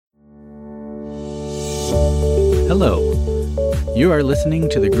Hello. You are listening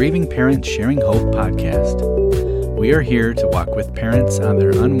to the Grieving Parents Sharing Hope podcast. We are here to walk with parents on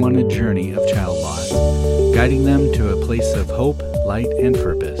their unwanted journey of child loss, guiding them to a place of hope, light, and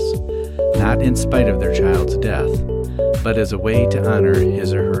purpose, not in spite of their child's death, but as a way to honor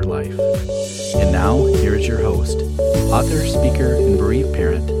his or her life. And now, here is your host, author, speaker, and bereaved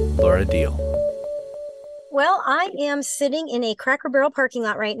parent, Laura Deal. Well, I am sitting in a Cracker Barrel parking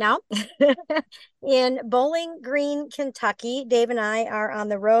lot right now in Bowling Green, Kentucky. Dave and I are on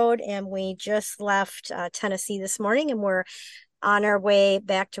the road, and we just left Tennessee this morning, and we're on our way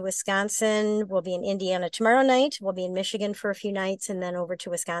back to Wisconsin. We'll be in Indiana tomorrow night. We'll be in Michigan for a few nights and then over to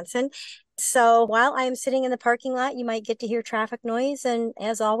Wisconsin. So while I'm sitting in the parking lot, you might get to hear traffic noise. And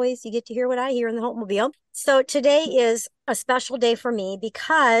as always, you get to hear what I hear in the Holtmobile. So today is a special day for me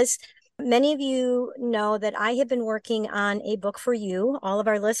because many of you know that I have been working on a book for you, all of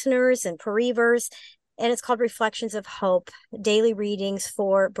our listeners and bereavers, and it's called Reflections of Hope, Daily Readings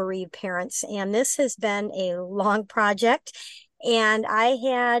for Bereaved Parents. And this has been a long project. And I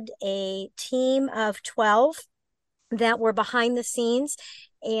had a team of 12 that were behind the scenes,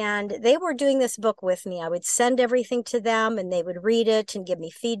 and they were doing this book with me. I would send everything to them and they would read it and give me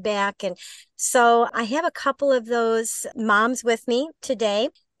feedback. And so I have a couple of those moms with me today.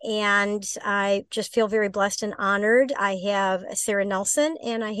 And I just feel very blessed and honored. I have Sara Nelson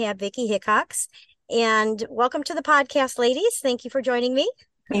and I have Vickie Hickox. And welcome to the podcast, ladies. Thank you for joining me.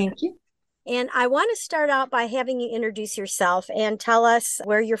 Thank you. And I want to start out by having you introduce yourself and tell us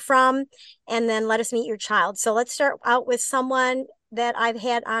where you're from, and then let us meet your child. So let's start out with someone that I've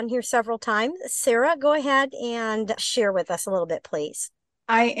had on here several times. Sara, go ahead and share with us a little bit, please.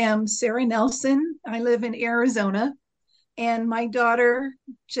 I am Sara Nelson. I live in Arizona, and my daughter,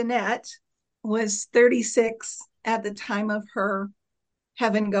 Jeanette, was 36 at the time of her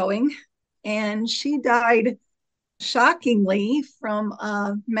heaven going, and she died shockingly from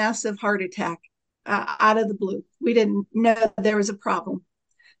a massive heart attack out of the blue. We didn't know there was a problem.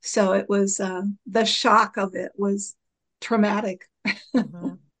 So it was the shock of it was traumatic.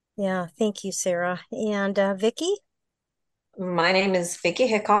 Mhm. Yeah, thank you, Sara. And Vickie? My name is Vickie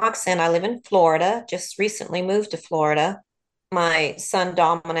Hickox, and I live in Florida. Just recently moved to Florida. My son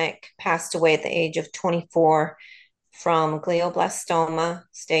Dominic passed away at the age of 24 from glioblastoma,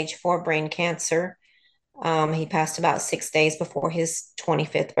 stage 4 brain cancer. He passed about 6 days before his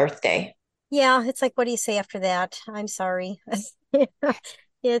 25th birthday. Yeah, it's like, what do you say after that? I'm sorry.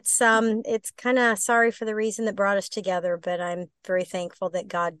 It's kind of sorry for the reason that brought us together, but I'm very thankful that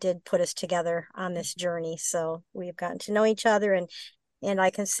God did put us together on this journey. So we've gotten to know each other, and I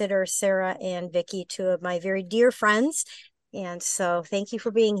consider Sara and Vickie two of my very dear friends. And so thank you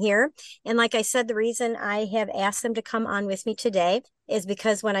for being here. And like I said, the reason I have asked them to come on with me today is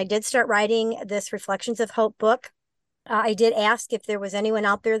because when I did start writing this Reflections of Hope book, I did ask if there was anyone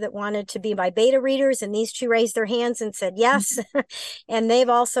out there that wanted to be my beta readers, and these two raised their hands and said yes. And they've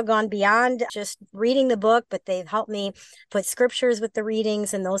also gone beyond just reading the book, but they've helped me put scriptures with the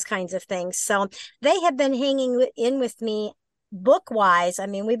readings and those kinds of things. So they have been hanging in with me book wise. I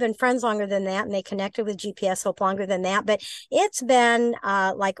mean, we've been friends longer than that, and they connected with GPS Hope longer than that, but it's been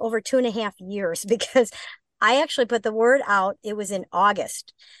like over 2.5 years because I actually put the word out. It was in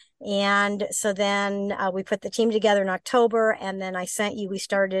August. And so then we put the team together in October, and then I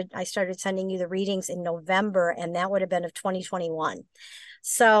started sending you the readings in November, and that would have been of 2021.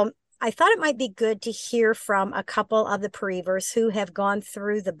 So I thought it might be good to hear from a couple of the bereavers who have gone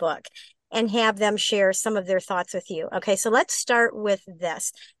through the book and have them share some of their thoughts with you. Okay, so let's start with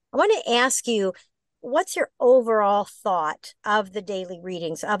this. I want to ask you, what's your overall thought of the daily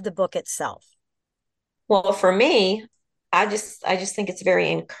readings of the book itself? Well, for me, I just think it's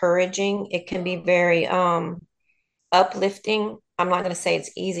very encouraging. It can be very uplifting. I'm not going to say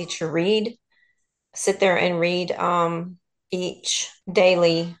it's easy to read. Sit there and read each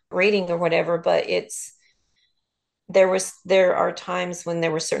daily reading or whatever, but there are times when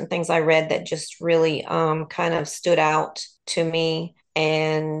there were certain things I read that just really kind of stood out to me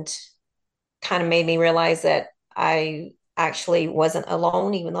and kind of made me realize that I actually wasn't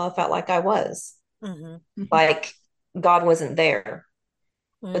alone, even though I felt like I was. Mm-hmm. Like God wasn't there.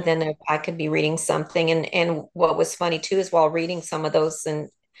 But Mm. then I could be reading something, and what was funny too is while reading some of those and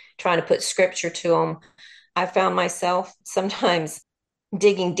trying to put scripture to them, I found myself sometimes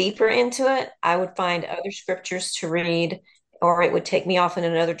digging deeper into it. I would find other scriptures to read, or it would take me off in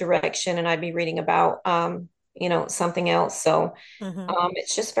another direction, and I'd be reading about something else. So Mm-hmm.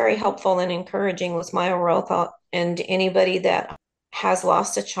 it's just very helpful and encouraging was my overall thought. And anybody that has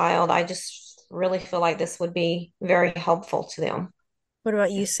lost a child, I just really feel like this would be very helpful to them. What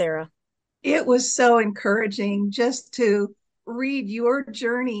about you, Sara? It was so encouraging just to read your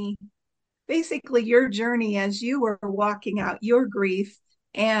journey, basically your journey as you were walking out your grief,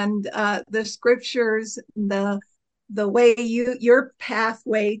 and the scriptures, the way your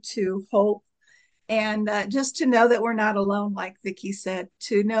pathway to hope, and just to know that we're not alone, like Vickie said,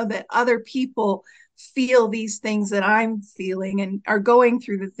 to know that other people feel these things that I'm feeling and are going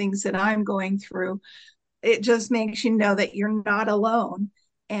through the things that I'm going through. It just makes you know that you're not alone,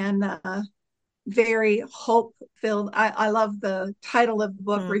 and very hope filled. I love the title of the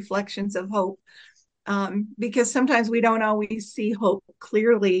book, Reflections of Hope, because sometimes we don't always see hope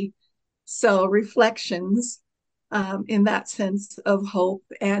clearly. So reflections, in that sense of hope,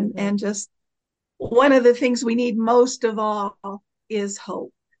 and just one of the things we need most of all is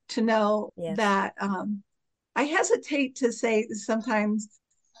hope, to know Yes. that I hesitate to say sometimes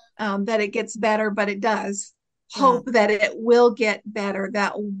that it gets better, but it does. Hope that it will get better,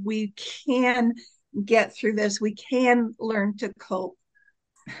 that we can get through this, we can learn to cope.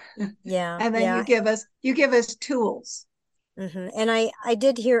 Yeah. And then Yeah. you give us tools. And I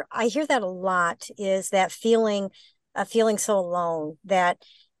hear that a lot, is that feeling, feeling so alone, that,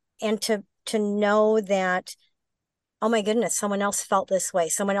 and to know that, oh my goodness, someone else felt this way.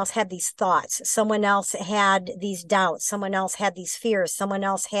 Someone else had these thoughts. Someone else had these doubts. Someone else had these fears. Someone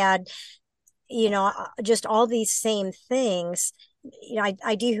else had, just all these same things.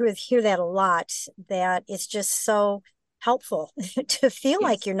 I do hear that a lot, that it's just so helpful to feel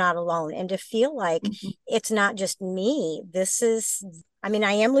like Yes. you're not alone, and to feel like Mhm. it's not just me. I mean,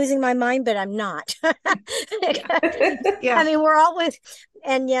 I am losing my mind, but I'm not. Yeah. I Yeah. mean, we're all with,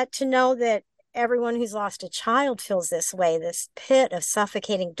 and yet to know that everyone who's lost a child feels this way, this pit of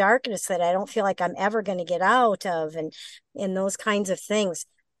suffocating darkness that I don't feel like I'm ever going to get out of, and those kinds of things.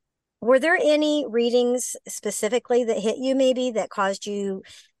 Were there any readings specifically that hit you, maybe that caused you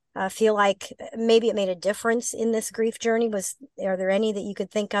feel like maybe it made a difference in this grief journey? Are there any that you could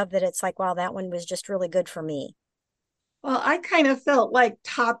think of that it's like, wow, that one was just really good for me? Well, I kind of felt like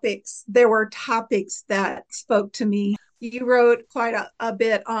there were topics that spoke to me. You wrote quite a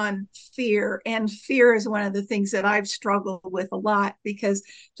bit on fear, and fear is one of the things that I've struggled with a lot, because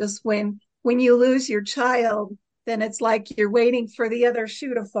just when you lose your child, then it's like you're waiting for the other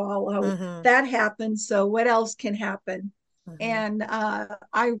shoe to fall. Oh, Mm-hmm. that happened, so what else can happen? Mm-hmm. And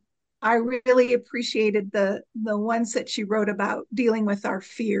I really appreciated the ones that she wrote about dealing with our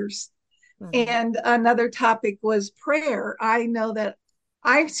fears. Mm-hmm. And another topic was prayer. I know that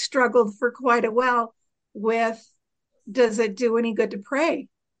I struggled for quite a while with, does it do any good to pray?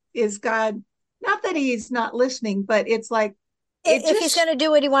 Is God, not that he's not listening, but it's like, it If he's going just, to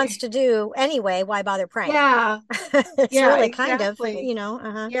do what he wants to do anyway, why bother praying? yeah, It's yeah, really kind of, exactly.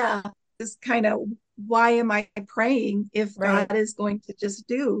 uh-huh. Yeah. It's kind of, why am I praying if Right. God is going to just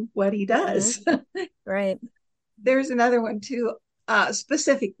do what he Mm-hmm. does? Right. There's another one too, a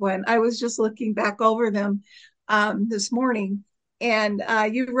specific one. I was just looking back over them this morning, and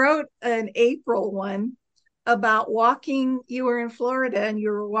you wrote an April one about walking. You were in Florida and you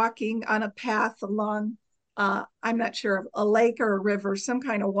were walking on a path along, I'm not sure, a lake or a river, some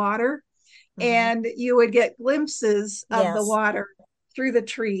kind of water, Mm-hmm. and you would get glimpses of the Yes. water through the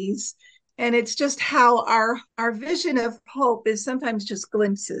trees. And it's just how our vision of hope is sometimes just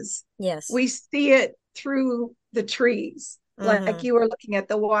glimpses. Yes. We see it through the trees, like Mm-hmm. you were looking at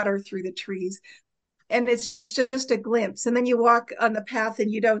the water through the trees, and it's just a glimpse, and then you walk on the path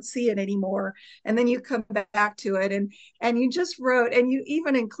and you don't see it anymore, and then you come back to it, and you just wrote, and you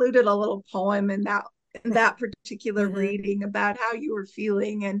even included a little poem in that particular Mm-hmm. reading about how you were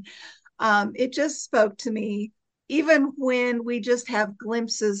feeling. And it just spoke to me. Even when we just have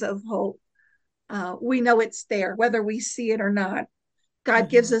glimpses of hope, we know it's there, whether we see it or not. God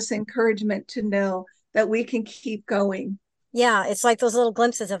gives Mm-hmm. us encouragement to know that we can keep going. Yeah, it's like those little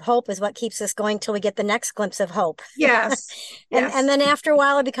glimpses of hope is what keeps us going till we get the next glimpse of hope. Yes, And yes, then after a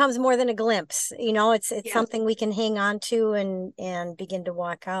while it becomes more than a glimpse. It's yes. something we can hang on to and begin to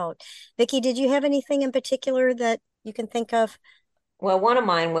walk out. Vickie, did you have anything in particular that you can think of? Well, one of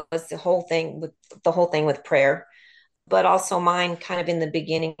mine was the whole thing with prayer, but also mine kind of in the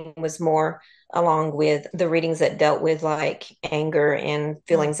beginning was more along with the readings that dealt with like anger and Mm,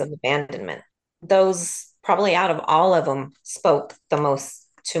 feelings of abandonment. Those probably out of all of them spoke the most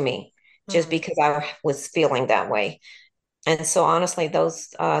to me just mm, because I was feeling that way. And so honestly, those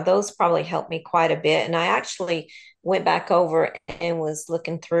probably helped me quite a bit. And I actually went back over and was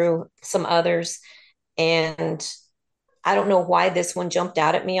looking through some others, and I don't know why this one jumped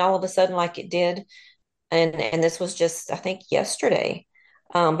out at me all of a sudden like it did. And this was just, I think, yesterday.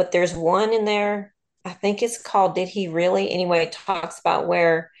 But there's one in there, I think it's called Did He Really? Anyway, it talks about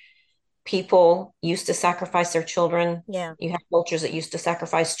where people used to sacrifice their children. Yeah. You have cultures that used to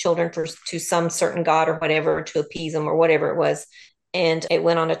sacrifice children to some certain god or whatever to appease them or whatever it was. And it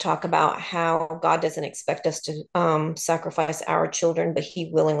went on to talk about how God doesn't expect us to sacrifice our children, but He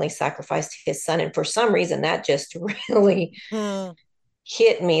willingly sacrificed His Son. And for some reason, that just really Hmm.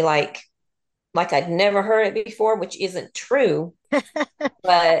 hit me like I'd never heard it before, which isn't true. But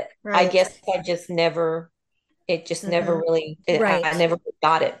I Right. guess I just never, it just never Hmm. really, I Right. never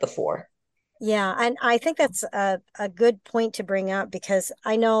got it before. Yeah, and I think that's a good point to bring up because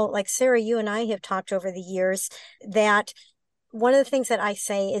I know, like Sarah, you and I have talked over the years that one of the things that I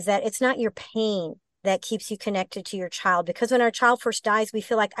say is that it's not your pain that keeps you connected to your child. Because when our child first dies, we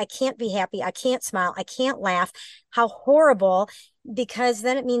feel like I can't be happy, I can't smile, I can't laugh. How horrible, because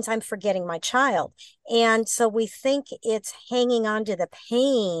then it means I'm forgetting my child. And so we think it's hanging on to the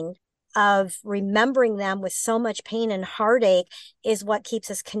pain of remembering them with so much pain and heartache is what keeps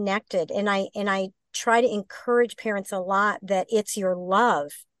us connected. And I try to encourage parents a lot that it's your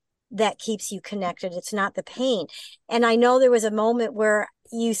love that keeps you connected. It's not the pain. And I know there was a moment where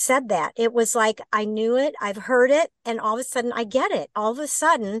you said that. It was like, I knew it, I've heard it, and all of a sudden I get it. All of a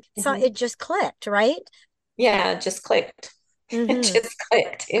sudden, so Mhm. it just clicked, right? Yeah, it just clicked. It Mm-hmm. just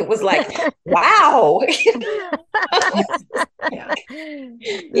clicked. It was like, wow. Yeah.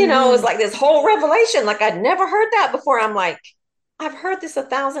 It was Mm-hmm. like this whole revelation. Like I'd never heard that before. I'm like, I've heard this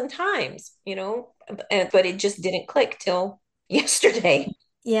 1,000 times, but it just didn't click till yesterday.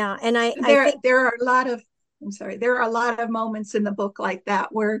 Yeah. And I There think, there are a lot of I'm sorry, there are a lot of moments in the book like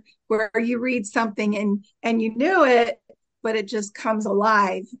that where you read something and you knew it, but it just comes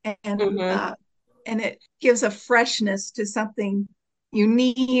alive and Hmm. and it gives a freshness to something you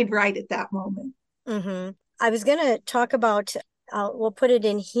need right at that moment. mm-hmm. I was going to talk about, we'll put it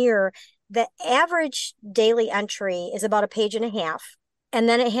in here. The average daily entry is about a page and a half. And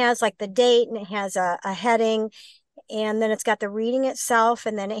then it has like the date and it has a heading. And then it's got the reading itself,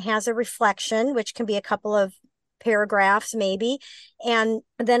 and then it has a reflection, which can be a couple of paragraphs maybe. And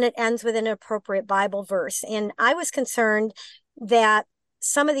then it ends with an appropriate Bible verse. And I was concerned that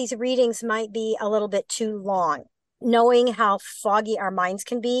some of these readings might be a little bit too long, knowing how foggy our minds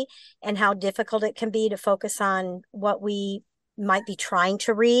can be and how difficult it can be to focus on what we might be trying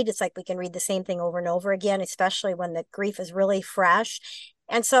to read. It's like we can read the same thing over and over again, especially when the grief is really fresh.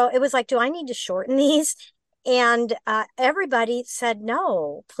 And so it was like, do I need to shorten these? And everybody said,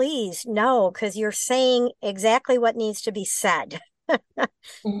 no, please, no, because you're saying exactly what needs to be said. Do you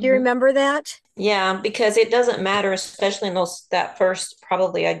Hmm. remember that? Yeah, because it doesn't matter, especially in that first,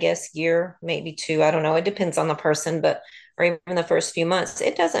 probably, I guess, year, maybe two. I don't know. It depends on the person, but or even the first few months.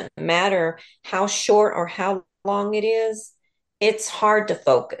 It doesn't matter how short or how long it is. It's hard to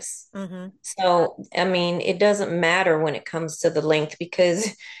focus. Mm-hmm. So, I mean, it doesn't matter when it comes to the length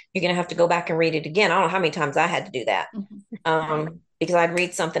because you're going to have to go back and read it again. I don't know how many times I had to do that. Mhm. Because I'd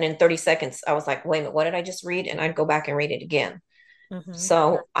read something in 30 seconds. I was like, wait a minute, what did I just read? And I'd go back and read it again. Mm-hmm.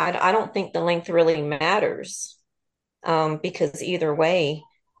 So I don't think the length really matters because either way,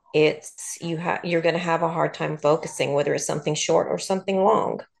 you're going to have a hard time focusing, whether it's something short or something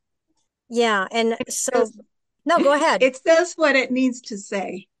long. Yeah. And It so, says, no, go ahead. it says what it needs to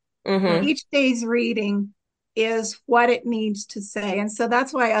say. Hmm. Each day's reading is what it needs to say. And so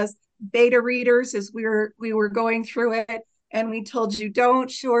that's why as beta readers, as we were going through it, and we told you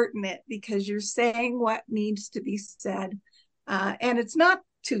don't shorten it because you're saying what needs to be said. And it's not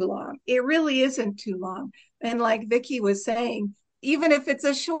too long. It really isn't too long. And like Vickie was saying, even if it's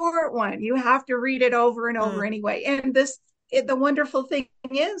a short one, you have to read it over and over Mm, anyway. And the wonderful thing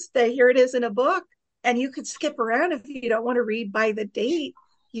is that here it is in a book, and you could skip around if you don't want to read by the date.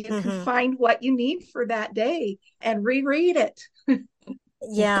 You can mm-hmm. find what you need for that day and reread it.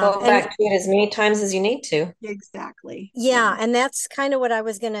 Yeah. Go And back to it as many times as you need to. Exactly. yeah. Yeah. And that's kind of what I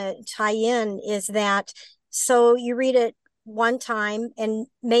was going to tie in is that so you read it one time and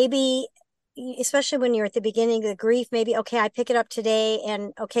maybe especially when you're at the beginning of the grief, maybe, okay, I pick it up today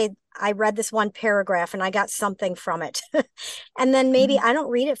and okay, I read this one paragraph and I got something from it. And then maybe Mhm. I don't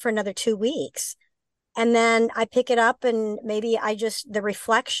read it for another 2 weeks. And then I pick it up and maybe I just the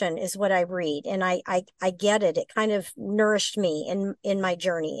reflection is what I read and I get it. It kind of nourished me in my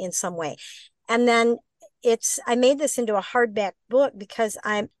journey in some way. And then I made this into a hardback book because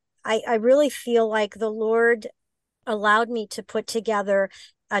I really feel like the Lord allowed me to put together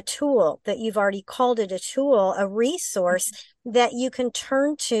a tool that you've already called it a tool, a resource that you can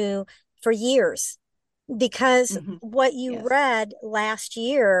turn to for years because Mhm. what you Yes. read last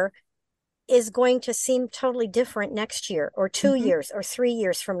year is going to seem totally different next year or two Mhm. years or 3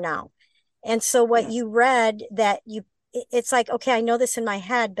 years from now. And so what Yes. you read that you it's like, okay, I know this in my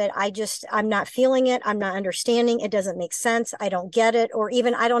head, but I'm not feeling it. I'm not understanding. It doesn't make sense. I don't get it, or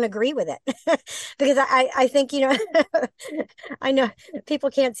even I don't agree with it. Because I think, I know people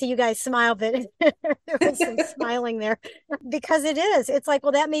can't see you guys smile, but there was some smiling there because it's like,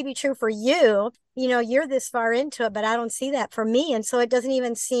 well, that may be true for you. You're this far into it, but I don't see that for me. And so it doesn't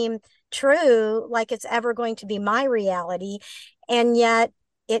even seem true, like it's ever going to be my reality. And yet,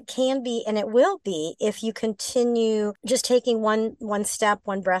 it can be, and it will be, if you continue just taking one step,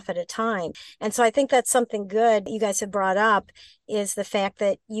 one breath at a time. And so I think that's something good you guys have brought up, is the fact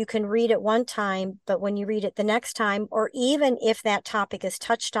that you can read it one time, but when you read it the next time, or even if that topic is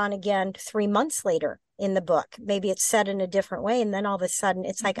touched on again 3 months later in the book, maybe it's said in a different way, and then all of a sudden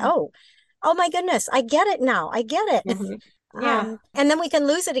it's like, oh my goodness, I get it now. I get it. Mm-hmm. Yeah. And then we can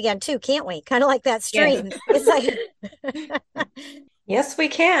lose it again too, can't we? Kind of like that stream. Yes. It's like Yes, we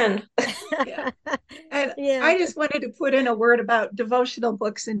can. Yeah. And yeah. I just wanted to put in a word about devotional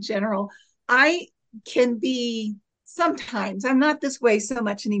books in general. I can be sometimes, I'm not this way so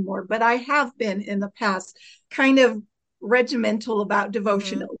much anymore, but I have been in the past kind of regimental about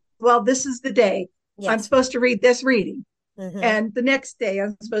devotional. Well, this is the day I'm Yes. supposed to read this reading. Mm-hmm. And the next day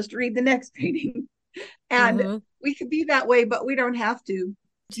I'm supposed to read the next reading. And we could be that way, but we don't have to.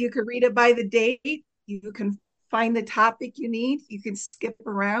 You could read it by the date. You can find the topic you need. You can skip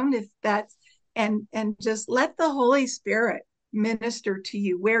around if that's, and just let the Holy Spirit minister to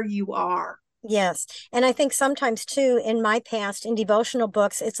you where you are. Yes. And I think sometimes too, in my past, in devotional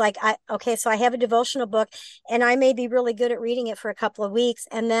books, it's like, so I have a devotional book and I may be really good at reading it for a couple of weeks,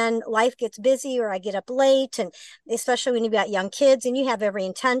 and then life gets busy or I get up late. And especially when you've got young kids and you have every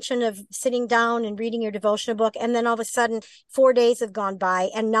intention of sitting down and reading your devotional book. And then all of a sudden 4 days have gone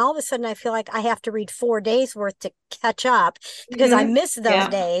by. And now all of a sudden I feel like I have to read 4 days worth to catch up because I missed those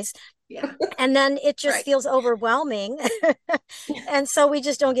days. Yeah. And then it just feels overwhelming. And so we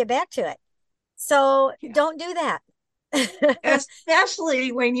just don't get back to it. So don't do that.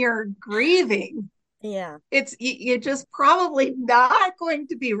 Especially when you're grieving. Yeah. You're just probably not going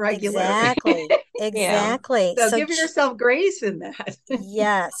to be regular. Exactly. So give yourself grace in that.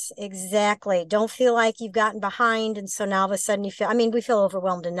 Yes, exactly. Don't feel like you've gotten behind. And so now all of a sudden we feel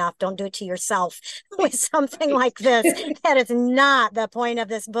overwhelmed enough. Don't do it to yourself with something like this. That is not the point of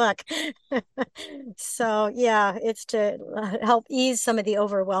this book. So yeah, it's to help ease some of the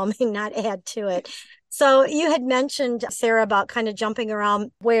overwhelming, not add to it. So you had mentioned, Sara, about kind of jumping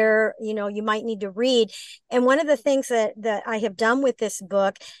around where, you might need to read. And one of the things that I have done with this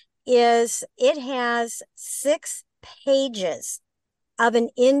book is it has 6 pages of an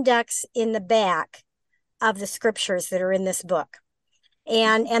index in the back of the scriptures that are in this book.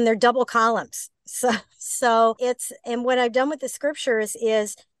 And they're double columns. So and what I've done with the scriptures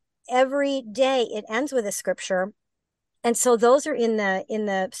is every day it ends with a scripture. And so those are in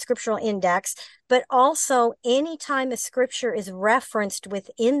the scriptural index, but also anytime a scripture is referenced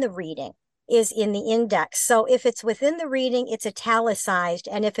within the reading is in the index. So if it's within the reading, it's italicized.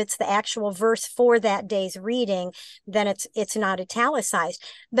 And if it's the actual verse for that day's reading, then it's not italicized.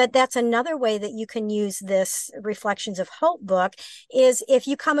 But that's another way that you can use this Reflections of Hope book, is if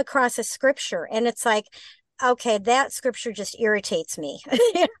you come across a scripture and it's like, okay, that scripture just irritates me.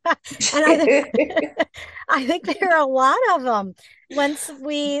 And I think there are a lot of them. Once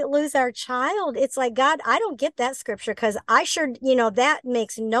we lose our child, it's like, God, I don't get that scripture because that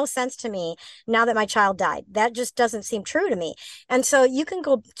makes no sense to me now that my child died. That just doesn't seem true to me. And so you can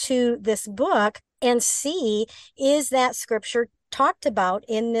go to this book and see, is that scripture talked about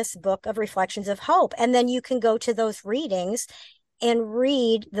in this book of Reflections of Hope? And then you can go to those readings and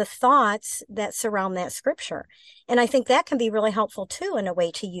read the thoughts that surround that scripture. And I think that can be really helpful too, in a way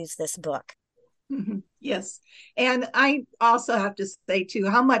to use this book. Yes. And I also have to say too,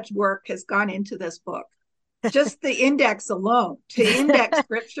 how much work has gone into this book. Just the index alone, to index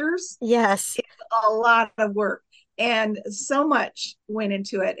scriptures. Yes. It's a lot of work. And so much went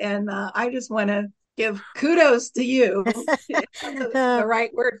into it. And I just want to give kudos to you, the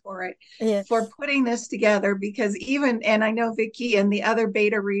right word for it, for putting this together, because and I know Vickie and the other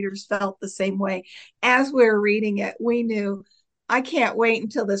beta readers felt the same way. As we were reading it, we knew, I can't wait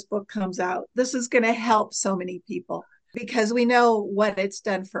until this book comes out. This is going to help so many people, because we know what it's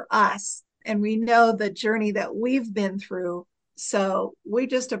done for us and we know the journey that we've been through. So we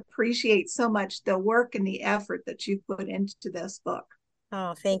just appreciate so much the work and the effort that you put into this book.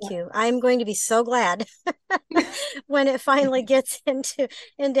 Oh, thank you. I'm going to be so glad when it finally gets into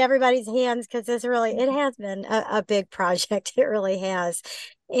everybody's hands, because it has been a big project. It really has.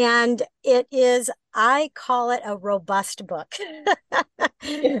 And I call it a robust book.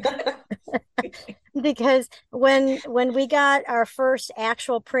 because when we got our first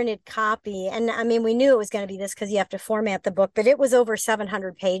actual printed copy, and I mean we knew it was going to be this because you have to format the book, but it was over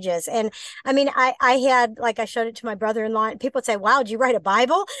 700 pages. And I mean I had, like, I showed it to my brother-in-law and people would say, wow, did you write a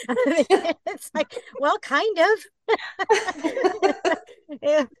Bible? It's like, well, kind of.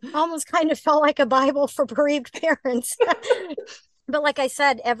 It almost kind of felt like a Bible for bereaved parents. But like I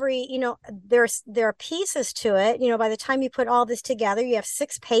said, every, there are pieces to it. By the time you put all this together, you have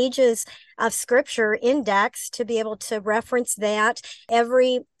 6 pages of scripture index to be able to reference that.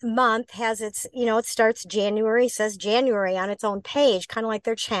 Every month has its, it starts January, says January on its own page, kind of like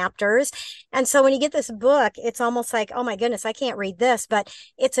their chapters. And so when you get this book, it's almost like, oh my goodness, I can't read this, but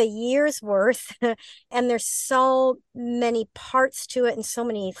it's a year's worth. And there's so many parts to it and so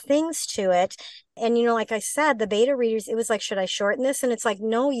many things to it. And, like I said, the beta readers, it was like, should I shorten this? And it's like,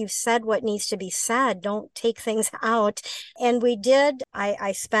 no, you've said what needs to be said. Don't take things out. And we did.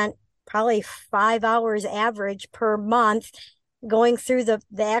 I spent probably 5 hours average per month going through the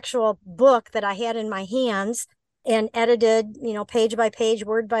actual book that I had in my hands and edited, page by page,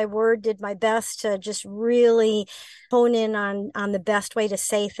 word by word, did my best to just really hone in on the best way to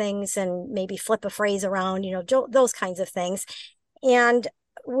say things and maybe flip a phrase around, those kinds of things. And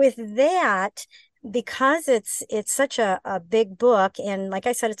with that, because it's such a big book, and like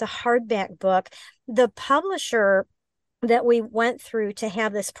I said, it's a hardback book, the publisher that we went through to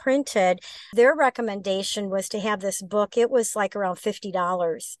have this printed, their recommendation was to have this book. It was like around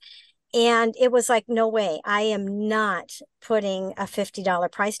 $50. And it was like, no way, I am not putting a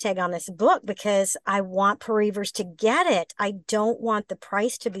 $50 price tag on this book because I want bereavers to get it. I don't want the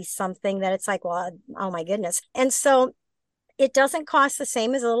price to be something that it's like, well, oh my goodness. And so it doesn't cost the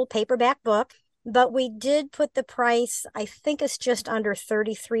same as a little paperback book, but we did put the price, I think it's just under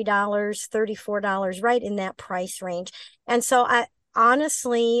 $33, $34, right in that price range. And so I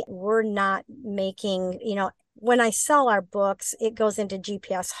honestly, we're not making, when I sell our books, it goes into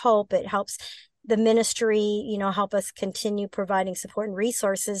GPS Hope. It helps the ministry, help us continue providing support and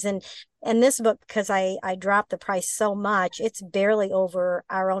resources. And this book, because I dropped the price so much, it's barely over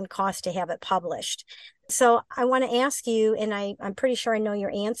our own cost to have it published. So I want to ask you, and I'm pretty sure I know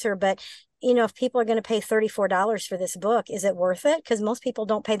your answer, but if people are going to pay $34 for this book, is it worth it? Because most people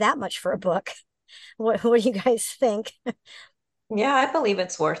don't pay that much for a book. What do you guys think? Yeah, I believe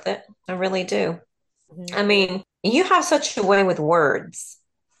it's worth it. I really do. Mhm. I mean, you have such a way with words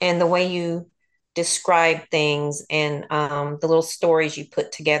and the way you describe things and the little stories you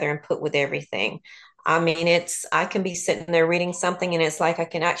put together and put with everything. I mean, I can be sitting there reading something and it's like I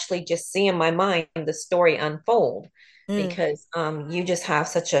can actually just see in my mind the story unfold Mm. because you just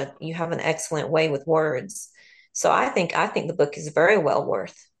have you have an excellent way with words. So I think the book is very well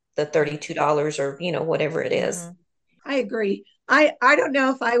worth the $32 or, whatever it is. Mhm. I agree. I don't know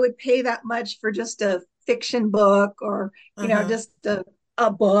if I would pay that much for just a fiction book or, Mhm. just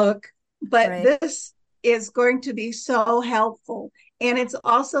a book, but Right. this is going to be so helpful. And it's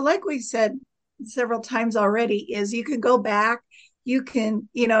also, like we said several times already, is you can go back, you can,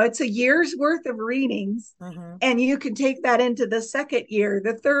 it's a year's worth of readings, Mhm. and you can take that into the second year,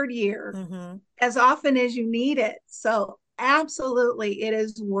 the third year, Mhm. as often as you need it. So absolutely, it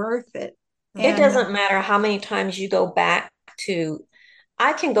is worth it. It And Mhm. doesn't matter how many times you go back to,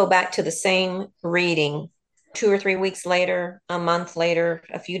 I can go back to the same reading 2 or 3 weeks later, a month later,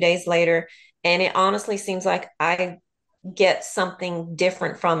 a few days later, and it honestly seems like I get something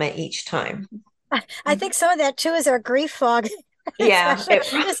different from it each time. I think some of that too is our grief fog. Yeah,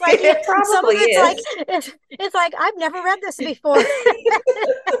 Especially, it's like it some of probably it's like is. it's like I've never read this before.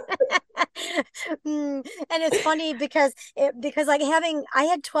 And it's funny because like I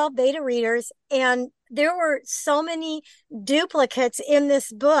had 12 beta readers and there were so many duplicates in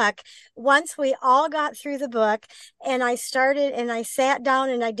this book. Once we all got through the book and I sat down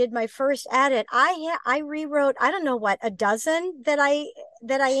and I did my first edit, I rewrote, I don't know what, a dozen that I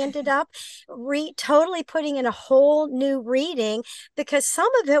ended up totally putting in a whole new reading because some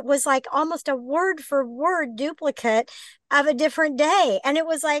of it was like almost a word for word duplicate of a different day. And it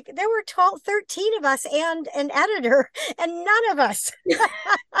was like there were 12, 13 of us and an editor, and none of us None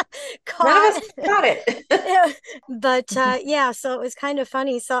of caught. us got it. But yeah, so it was kind of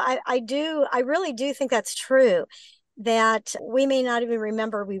funny. So I really do think that's true. That we may not even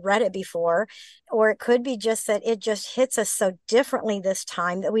remember we read it before, or it could be just that it just hits us so differently this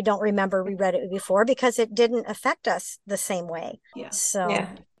time that we don't remember we read it before because it didn't affect us the same way. yeah, So, Yeah.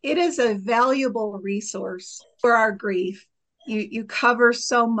 it is a valuable resource for our grief. You cover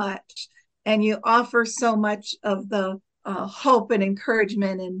so much, and you offer so much of the hope and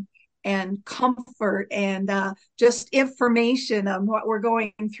encouragement and comfort and just information on what we're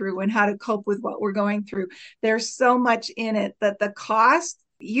going through and how to cope with what we're going through. There's so much in it that the cost,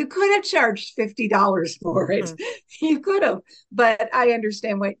 you could have charged $50 for it. Mm-hmm. You could have, but I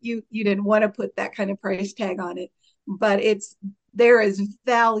understand what you didn't want to put that kind of price tag on it. But there is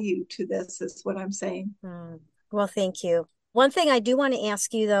value to this, is what I'm saying. Well, thank you. One thing I do want to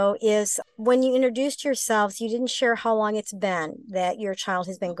ask you, though, is when you introduced yourselves, you didn't share how long it's been that your child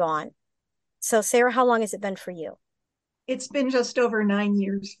has been gone. So, Sara, how long has it been for you? It's been just over 9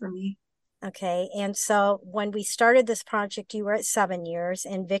 years for me. Okay. And so when we started this project, you were at 7 years.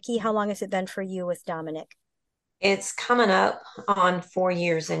 And Vickie, how long has it been for you with Dominic? It's coming up on 4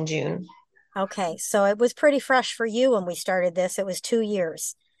 years in June. Okay. So it was pretty fresh for you when we started this. It was 2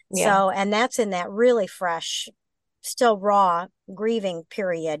 years. Yeah. So, and that's in that really fresh, still raw grieving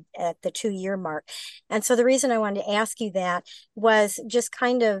period at the 2 year mark. And so the reason I wanted to ask you that was just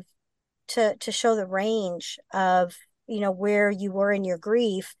kind of to show the range of, where you were in your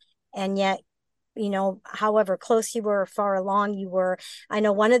grief, and yet, however close you were or far along you were. I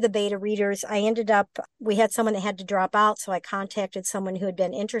know one of the beta readers, we had someone that had to drop out, so I contacted someone who had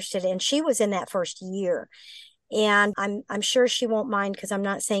been interested, and she was in that first year. And I'm sure she won't mind because I'm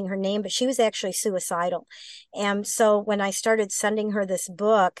not saying her name, but she was actually suicidal. And so when I started sending her this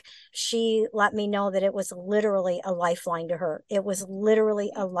book, she let me know that it was literally a lifeline to her. It was literally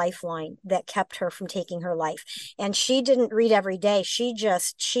a lifeline that kept her from taking her life. And she didn't read every day. She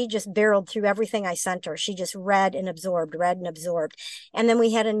just barreled through everything I sent her. She just read and absorbed, read and absorbed. And then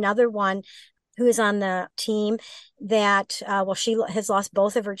we had another one who is on the team that, she has lost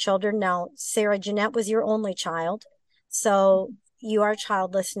both of her children. Now, Sara, Jeanette was your only child. So you are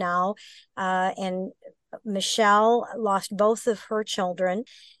childless now. And Michelle lost both of her children.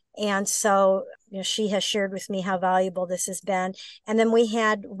 And so, she has shared with me how valuable this has been. And then we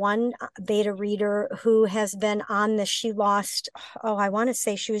had one beta reader who has been on this. She lost, I want to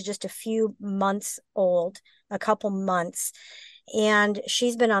say she was just a few months old, a couple months. And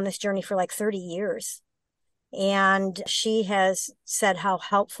she's been on this journey for like 30 years. And she has said how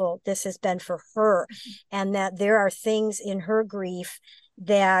helpful this has been for her, and that there are things in her grief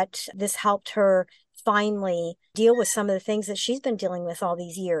that this helped her finally deal with some of the things that she's been dealing with all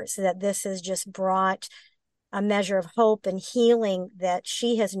these years, that this has just brought a measure of hope and healing that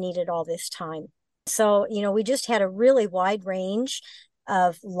she has needed all this time. So, we just had a really wide range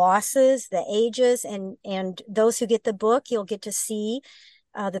of losses, the ages, and those who get the book, you'll get to see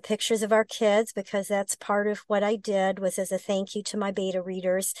the pictures of our kids, because that's part of what I did, was as a thank you to my beta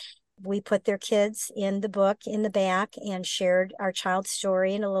readers. We put their kids in the book in the back and shared our child's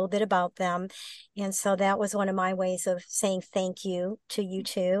story and a little bit about them. And so that was one of my ways of saying thank you to you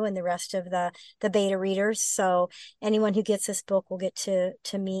two and the rest of the beta readers. So anyone who gets this book will get to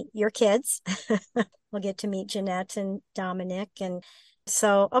meet your kids. We'll get to meet Jeanette and Dominic. And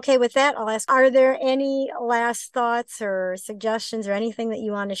so, okay, with that, I'll ask, are there any last thoughts or suggestions or anything that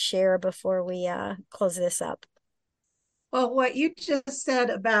you want to share before we close this up? Well, what you just said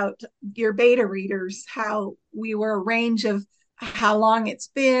about your beta readers, how we were a range of how long it's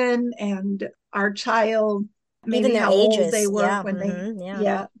been and our child, Even maybe their how old ages. they were Yeah. when they,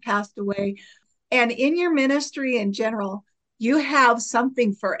 Yeah. passed away. And in your ministry in general, you have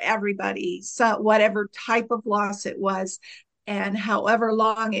something for everybody. So whatever type of loss it was, and however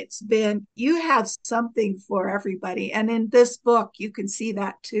long it's been, you have something for everybody. And in this book, you can see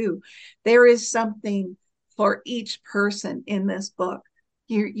that too. There is something for each person in this book.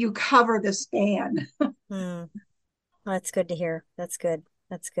 You cover the span. Well, that's good to hear. That's good.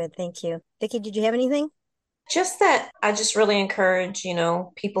 That's good. Thank you. Vickie, did you have anything? Just that I just really encourage,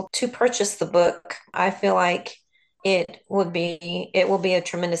 people to purchase the book. I feel like it will be a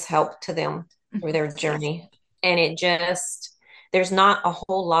tremendous help to them through their journey. And there's not a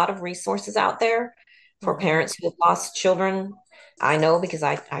whole lot of resources out there for parents who have lost children. I know because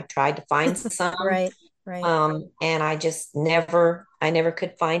I tried to find some. Right. And I never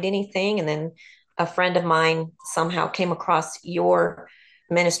could find anything. And then a friend of mine somehow came across your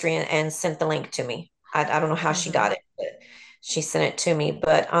ministry and sent the link to me. I don't know how she got it, but she sent it to me.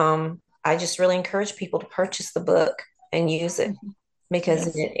 But I just really encourage people to purchase the book and use it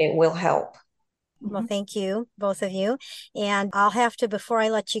because Yes. it will help. Well, thank you, both of you. And I'll have to, before I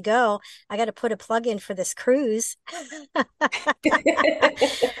let you go, I got to put a plug in for this cruise.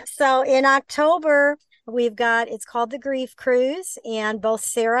 So in October, it's called the Grief Cruise, and both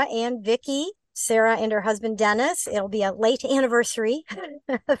Sara and Vickie, Sara and her husband Dennis, it'll be a late anniversary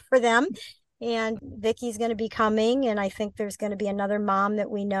for them. And Vickie's going to be coming, and I think there's going to be another mom that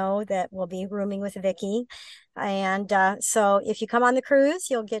we know that will be rooming with Vickie. And so if you come on the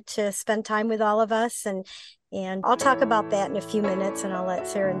cruise, you'll get to spend time with all of us, and I'll talk about that in a few minutes, and I'll let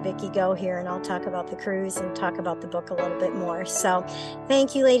Sara and Vickie go here, and I'll talk about the cruise and talk about the book a little bit more. So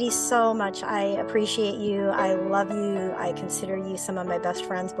thank you, ladies, so much. I appreciate you. I love you. I consider you some of my best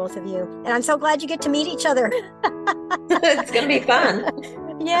friends, both of you. And I'm so glad you get to meet each other. It's going to be fun.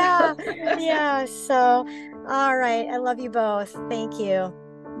 Yeah. Yeah. So, all right. I love you both. Thank you.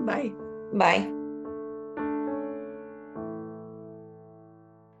 Bye. Bye.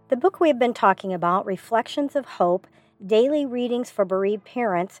 The book we have been talking about, Reflections of Hope, Daily Readings for Bereaved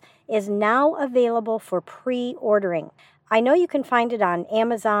Parents, is now available for pre-ordering. I know you can find it on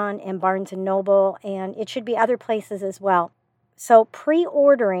Amazon and Barnes & Noble, and it should be other places as well. So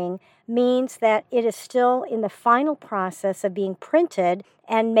pre-ordering means that it is still in the final process of being printed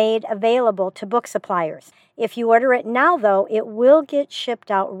and made available to book suppliers. If you order it now, though, it will get shipped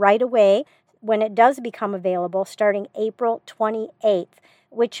out right away when it does become available starting April 28th.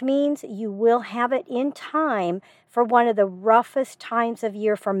 Which means you will have it in time for one of the roughest times of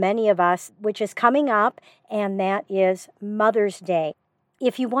year for many of us, which is coming up, and that is Mother's Day.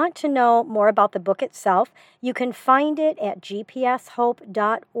 If you want to know more about the book itself, you can find it at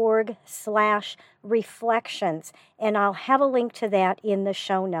gpshope.org/reflections, and I'll have a link to that in the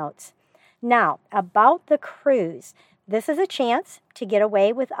show notes. Now, about the cruise. This is a chance to get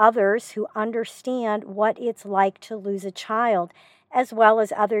away with others who understand what it's like to lose a child, as well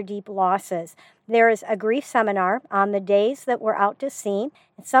as other deep losses. There is a grief seminar on the days that we're out to sea.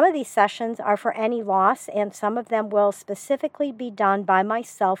 Some of these sessions are for any loss, and some of them will specifically be done by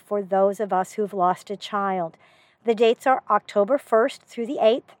myself for those of us who've lost a child. The dates are October 1st through the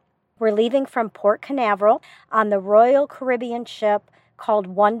 8th. We're leaving from Port Canaveral on the Royal Caribbean ship called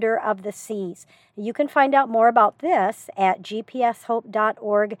Wonder of the Seas. You can find out more about this at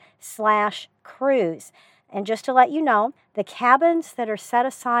gpshope.org/cruise. And just to let you know, the cabins that are set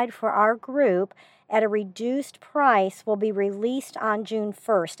aside for our group at a reduced price will be released on June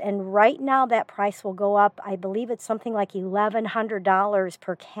 1st. And right now that price will go up. I believe it's something like $1,100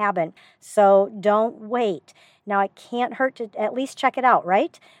 per cabin. So don't wait. Now, it can't hurt to at least check it out,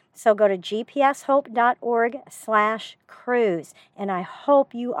 right? So go to gpshope.org/cruise. And I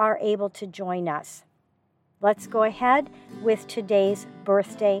hope you are able to join us. Let's go ahead with today's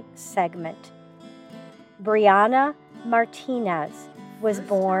birthday segment. Brianna Martinez was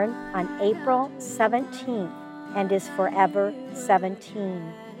born on April 17th and is forever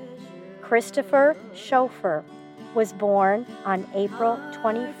 17. Christopher Schofer was born on April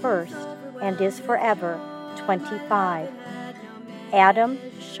 21st and is forever 25. Adam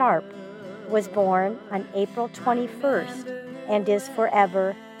Sharp was born on April 21st and is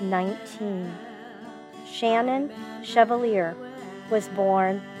forever 19. Shannon Chevalier was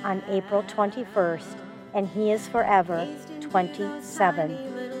born on April 21st and he is forever 27.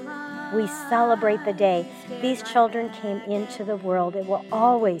 We celebrate the day these children came into the world. It will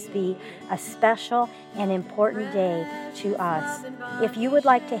always be a special and important day to us. If you would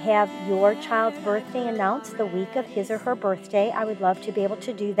like to have your child's birthday announced the week of his or her birthday, I would love to be able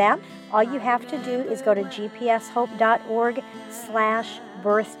to do that. All you have to do is go to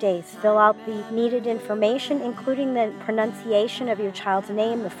gpshope.org/birthdays. Fill out the needed information, including the pronunciation of your child's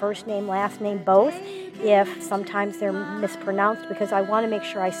name, the first name, last name, both, if sometimes they're mispronounced, because I want to make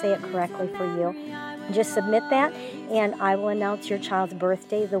sure I say it correctly for you. Just submit that, and I will announce your child's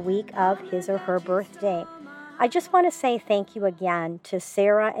birthday the week of his or her birthday. I just want to say thank you again to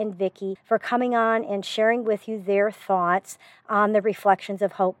Sara and Vickie for coming on and sharing with you their thoughts on the Reflections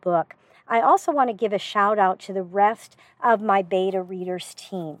of Hope book. I also want to give a shout out to the rest of my beta readers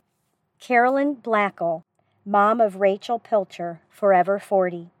team. Carolyn Blackle, mom of Rachel Pilcher, forever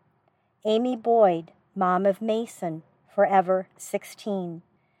 40. Amy Boyd, mom of Mason, forever 16.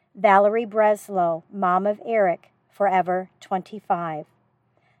 Valerie Breslow, mom of Eric, forever 25.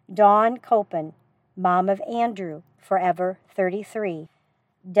 Dawn Copen, mom of Andrew, forever 33.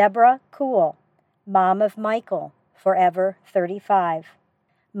 Deborah Kuhl, mom of Michael, forever 35.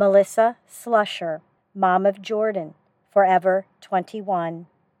 Melissa Slusher, mom of Jordan, forever 21.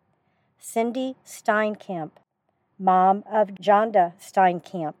 Cindy Steinkamp, mom of Jonda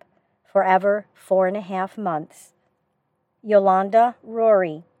Steinkamp, forever 4.5 months. Yolanda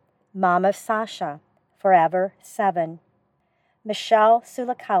Rory, mom of Sasha, forever 7. Michelle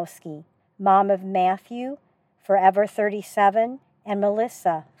Sulikowski, mom of Matthew, forever 37, and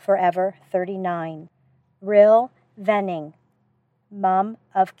Melissa, forever 39. Rill Venning, mom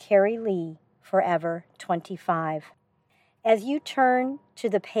of Carrie Lee, forever 25. As you turn to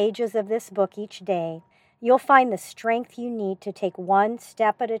the pages of this book each day, you'll find the strength you need to take one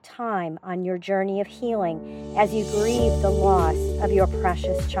step at a time on your journey of healing as you grieve the loss of your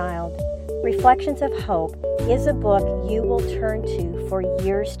precious child. Reflections of Hope is a book you will turn to for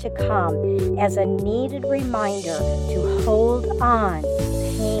years to come as a needed reminder to hold on.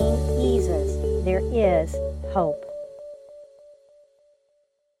 Pain eases. There is hope.